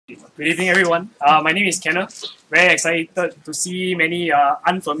Good evening, everyone. My name is Kenneth. Very excited to see many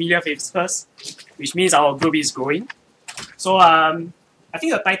unfamiliar faces, which means our group is growing. So I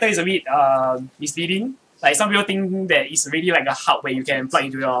think the title is a bit misleading. Like some people think that it's really like a hub where you can plug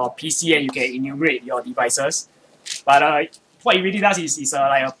into your PC and you can enumerate your devices. But what it really does is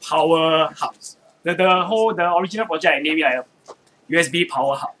like a power hub. The original project I named it like a USB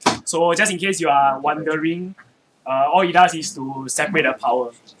power hub. So just in case you are wondering, all it does is to separate the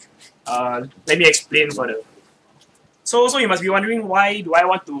power. Let me explain further. So you must be wondering, why do I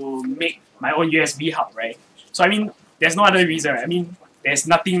want to make my own USB hub, right? So I mean, there's no other reason. I mean, there's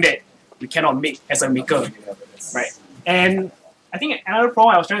nothing that we cannot make as a maker, right? And I think another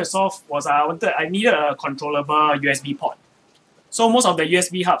problem I was trying to solve was I needed a controllable USB port. So most of the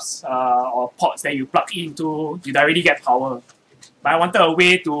USB hubs or ports that you plug into, you directly get power. But I wanted a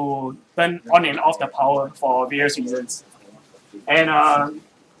way to turn on and off the power for various reasons. And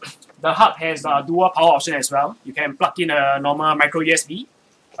the hub has a dual power option as well. You can plug in a normal micro USB,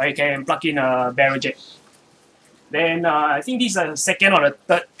 or you can plug in a barrel jack. Then I think this is the second or the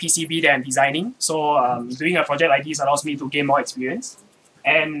third PCB that I'm designing. So doing a project like this allows me to gain more experience.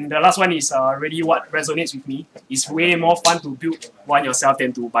 And the last one is really what resonates with me. It's way more fun to build one yourself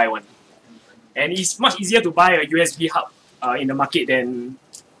than to buy one. And it's much easier to buy a USB hub in the market than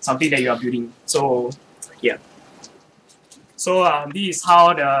something that you are building. So yeah. So this is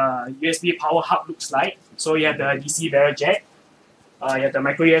how the USB power hub looks like. So you have the DC barrel jack, you have the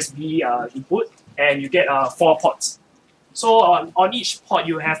micro USB input, and you get 4 ports. So on each port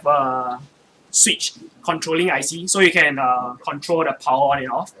you have a switch controlling IC, so you can control the power on and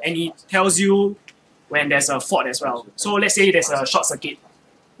off, and it tells you when there's a fault as well. So let's say there's a short circuit.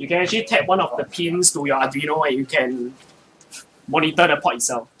 You can actually tap one of the pins to your Arduino and you can monitor the port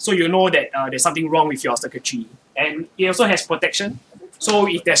itself. So you know that there's something wrong with your circuitry. And it also has protection. So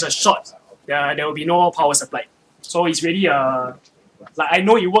if there's a short, there will be no power supply. So it's really like I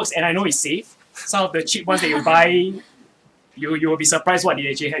know it works and I know it's safe. Some of the cheap ones that you buy, you will be surprised what they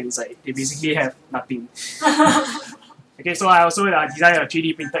actually have inside. They basically have nothing. Okay, so I also designed a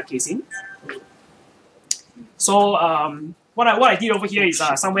 3D printed casing. So what I did over here is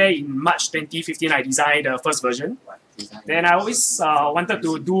somewhere in March 2015 I designed the first version. Then I always wanted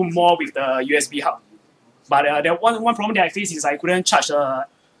to do more with the USB hub. But the one problem that I faced is I couldn't charge the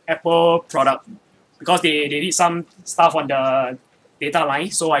Apple product because they did some stuff on the data line,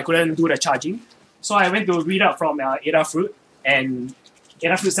 so I couldn't do the charging. So I went to read up from Adafruit, and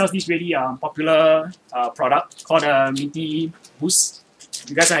Adafruit sells this really popular product called Minty Boost.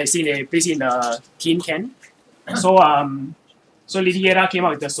 You guys have seen they place it in the tin can. So Lady Ada came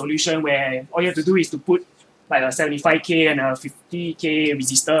up with a solution where all you have to do is to put like a 75K and a 50K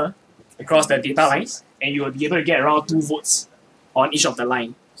resistor across the data lines, and you will be able to get around 2 volts on each of the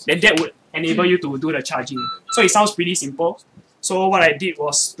line. Then that would enable you to do the charging. So it sounds pretty simple. So what I did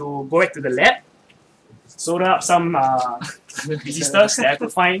was to go back to the lab, solder up some resistors that I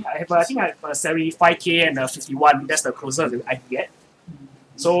could find. I think I have a 75K and a 51. That's the closest I can get.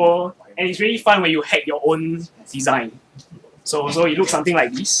 So, and it's really fun when you hack your own design. So it looks something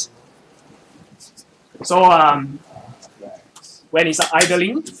like this. So when it's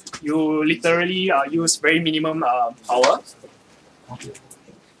idling, you literally use very minimum power.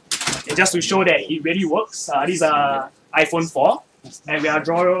 And just to show that it really works, this is an iPhone 4, and we are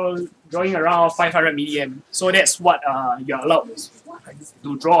drawing around 500 milliamp. So that's what you're allowed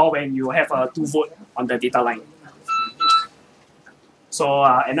to draw when you have a 2 volt on the data line. So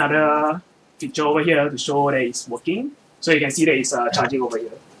another picture over here to show that it's working. So you can see that it's charging over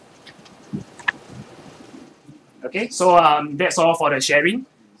here. Okay, so that's all for the sharing.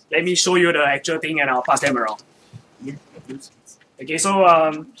 Let me show you the actual thing and I'll pass them around. Okay, so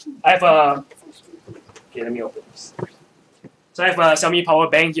I have a... Okay, let me open this. So I have a Xiaomi power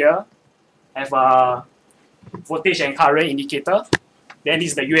bank here. I have a voltage and current indicator. Then this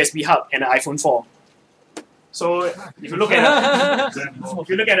is the USB hub and the iPhone 4. So if you look at the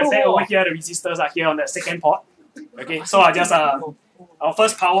back over here, the resistors are here on the second port. Okay, so I'll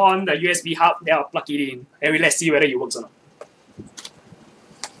first power on the USB hub, then I'll plug it in, and let's see whether it works or not.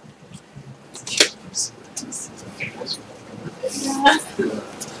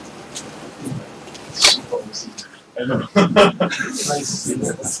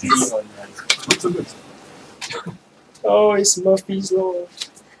 Oh, it's Murphy's Law.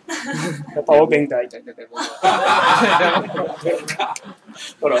 The power bank died.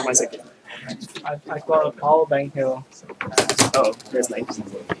 Hold on 1 second. I got a power bank here. Oh, that's nice.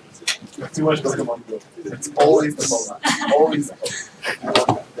 Too much Pokemon Go. It's always the Pokemon. Always the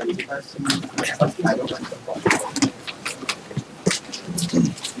Pokemon.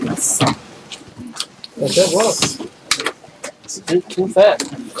 Does that work? It's too fat.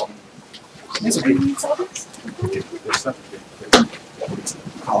 It's okay. Okay, there's nothing.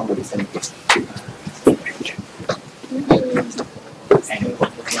 How long will it take?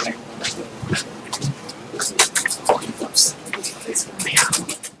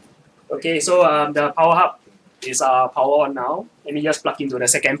 Okay, so the power hub is power on now. Let me just plug into the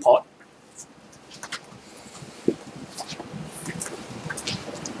second port.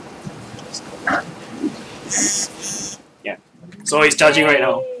 Yeah, so it's charging right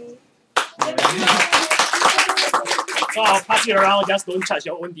now. So I'll pass it around, just don't charge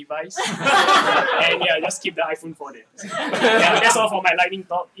your own device. And yeah, just keep the iPhone for it. Yeah, that's all for my lightning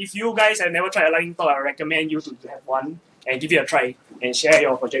talk. If you guys have never tried a lightning talk, I recommend you to have one and give it a try and share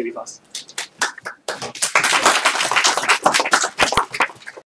your project with us.